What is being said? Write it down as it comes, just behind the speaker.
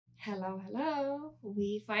Hello, hello.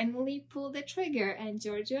 We finally pulled the trigger, and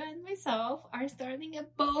Georgia and myself are starting a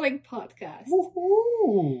bowling podcast.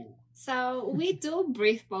 Woohoo! So, we do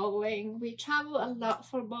brief bowling, we travel a lot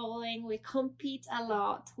for bowling, we compete a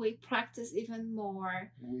lot, we practice even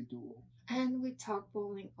more, We do. and we talk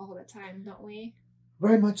bowling all the time, don't we?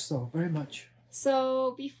 Very much so, very much.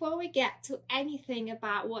 So, before we get to anything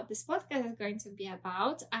about what this podcast is going to be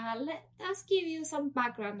about, let us give you some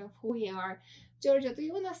background of who we are. Georgia, do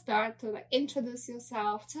you want to start to introduce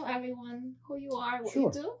yourself, tell everyone who you are, what Sure.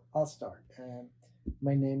 you do? I'll start.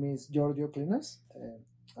 My name is Giorgio Clinas.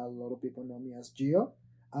 A lot of people know me as Gio.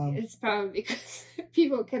 It's probably because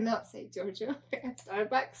people cannot say Georgia at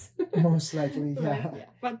Starbucks. Most likely, Right, yeah.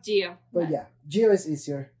 But Gio. But yeah, Gio is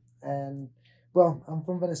easier. And well, I'm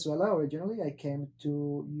from Venezuela originally. I came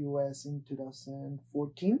to US in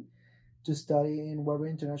 2014 to study in Weber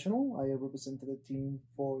International. I represented the team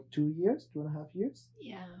for 2.5 years.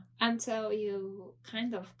 Yeah, until you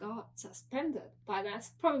kind of got suspended. But that's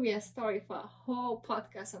probably a story for a whole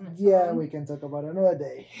podcast on its Yeah, own. we can talk about it another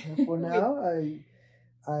day. For now,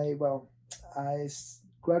 I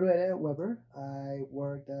graduated at Weber. I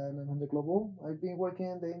worked at 900 Global. I've been working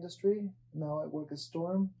in the industry. Now I work at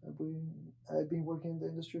Storm. I've been working in the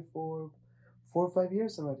industry for 4 or 5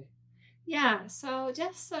 years already. Yeah, so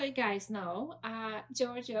just so you guys know,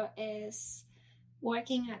 Giorgio is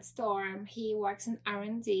working at Storm. He works in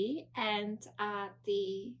R&D and at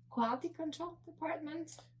the quality control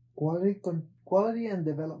department. Quality and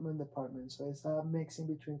development department. So it's a mixing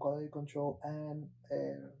between quality control and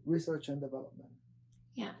research and development.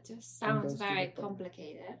 Yeah, just sounds those two very departments.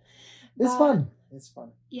 complicated. It's But- fun. It's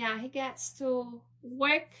fun. Yeah, he gets to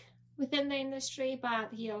work within the industry,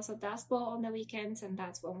 but he also does bowl on the weekends, and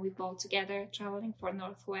that's when we bowl together, traveling for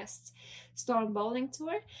Northwest Storm Bowling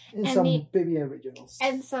Tour And And some me- PBA regionals.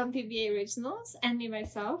 and some PBA originals. And me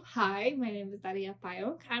myself, hi, my name is Daria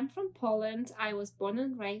Pająk. I'm from Poland. I was born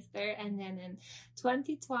and raised there, and then in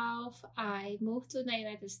 2012, I moved to the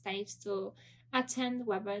United States to attend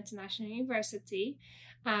Weber International University.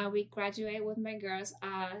 We graduated with my girls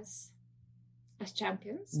as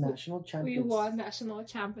champions. National We champions. won national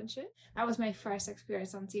championship. That was my first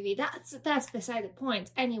experience on TV. That's beside the point.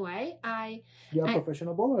 Anyway, You're a I-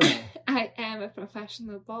 professional bowler now. I am a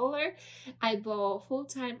professional bowler. I bowl full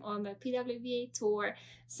time on the PWBA tour.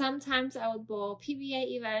 Sometimes I would bowl PBA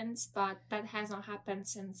events, but that has not happened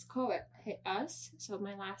since COVID hit us. So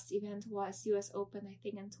my last event was US Open, I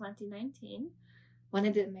think, in 2019, when I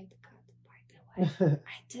didn't make the cut. By the way,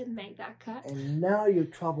 I did make that cut. And now you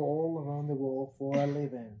travel all around the world for a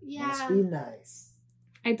living. Yeah. Must be nice.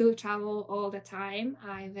 I do travel all the time.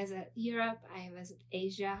 I visit Europe, I visit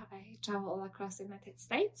Asia, I travel all across the United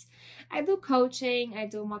States. I do coaching, I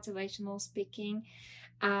do motivational speaking,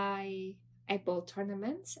 I bowl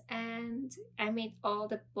tournaments, and I meet all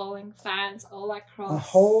the bowling fans all across A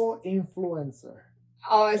whole influencer.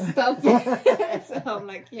 all stuff. So I'm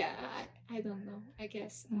like, yeah, I don't know. I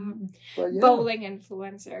guess But yeah, bowling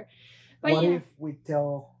influencer. But what yeah. if we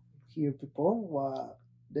tell here people what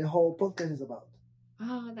the whole podcast is about?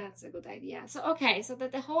 Oh, that's a good idea. So, okay, so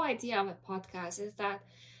the whole idea of a podcast is that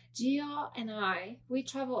Gio and I, we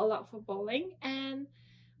travel a lot for bowling and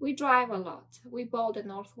we drive a lot. We bowl the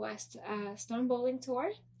Northwest Storm Bowling Tour,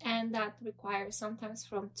 and that requires sometimes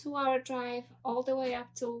from 2-hour drive all the way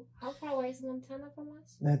up to, how far away is Montana from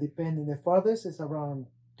us? Now, depending, the farthest is around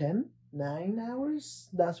 9 hours.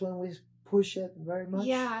 That's when we push it very much.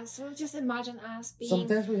 Yeah, so just imagine us being,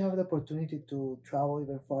 Sometimes we have the opportunity to travel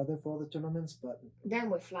even farther for the tournaments, but then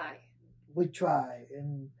we fly. we try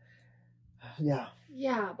and yeah.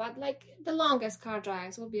 Yeah, but like the longest car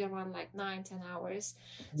drives will be around like 9-10 hours.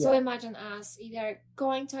 So Yeah. imagine us either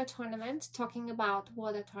going to a tournament, talking about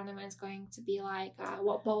what the tournament's going to be like,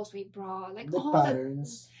 what balls we brought, like The all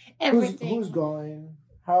patterns. everything, Who's going,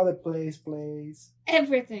 how the place plays.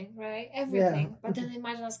 everything, right? Everything. Yeah. But then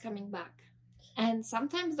imagine us coming back. And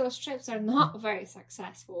sometimes those trips are not very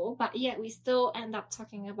successful, but yet we still end up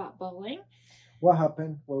talking about bowling. What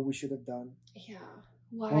happened, what we should have done, Yeah.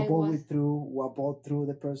 Why what ball we was threw, what ball threw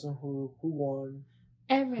the person who won,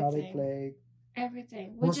 how they everything? played.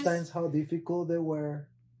 Everything. We Most just times how difficult they were.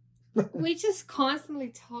 we just constantly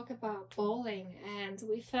talk about bowling, and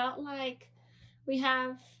we felt like we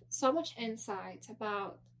have so much insight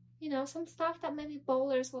about, some stuff that maybe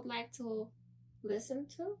bowlers would like to listen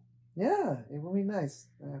to. Yeah, it will be nice.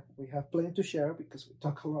 We have plenty to share because we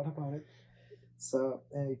talk a lot about it. So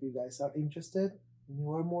if you guys are interested, you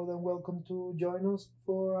are more than welcome to join us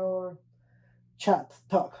for our chat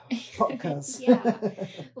talk podcast. Yeah.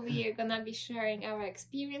 We are gonna be sharing our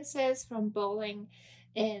experiences from bowling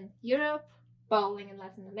in Europe, bowling in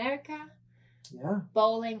Latin America, Yeah.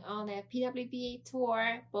 bowling on a PWBA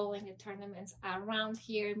tour, bowling in tournaments around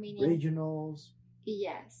here, meaning Regionals.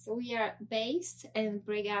 yes, we are based in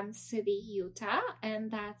Brigham City, Utah, and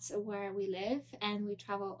that's where we live, and we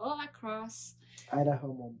travel all across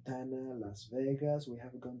Idaho, Montana, Las Vegas. We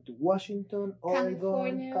have gone to Washington,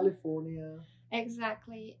 Oregon, California.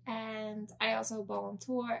 Exactly. And I also bowl on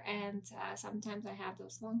tour, and sometimes I have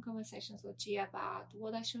those long conversations with Gia about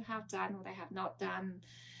what I should have done, what I have not done,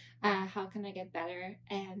 how can I get better,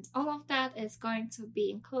 and all of that is going to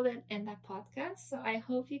be included in that podcast. So I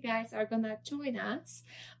hope you guys are gonna join us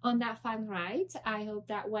on that fun ride. I hope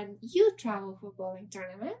that when you travel for bowling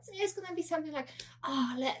tournaments, it's gonna be something like,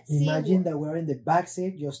 oh, let's imagine that we're in the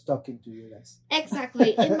backseat just talking to you guys.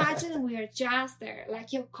 Exactly. Imagine we're just there,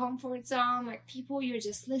 like your comfort zone, like people you're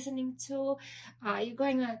just listening to. You're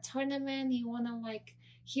going on a tournament, you wanna like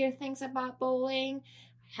hear things about bowling,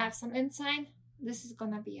 have some insight. This is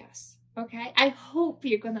gonna be us, okay? I hope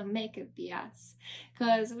you're gonna make it be us,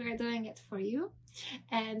 because we're doing it for you,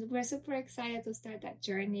 and we're super excited to start that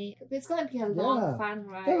journey. It's gonna be a long, fun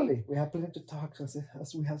ride. Totally. We have plenty to talk,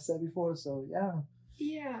 as we have said before. So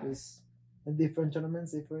yeah. It's different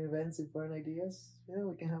tournaments, different events, different ideas. Yeah,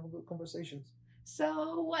 we can have good conversations.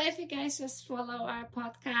 So what if you guys just follow our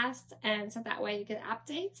podcast, and so that way you get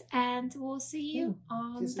updates, and we'll see you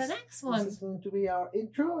on the next one. This is going to be our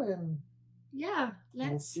intro, and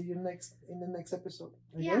we'll see you in the next episode.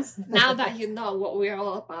 I guess. Now that you know what we're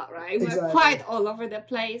all about, right? Exactly. We're quite all over the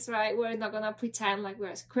place, right? We're not gonna pretend like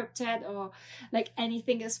we're scripted or like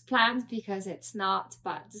anything is planned, because it's not.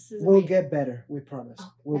 But this is we'll get better. We promise.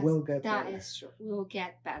 We will get better. That is true. We'll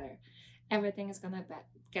get better. Everything is gonna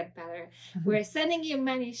get better. We're sending you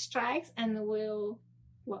many strikes, and we'll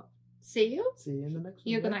see you. See you in the next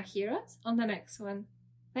one. You're gonna hear us on the next one.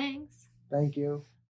 Thanks. Thank you.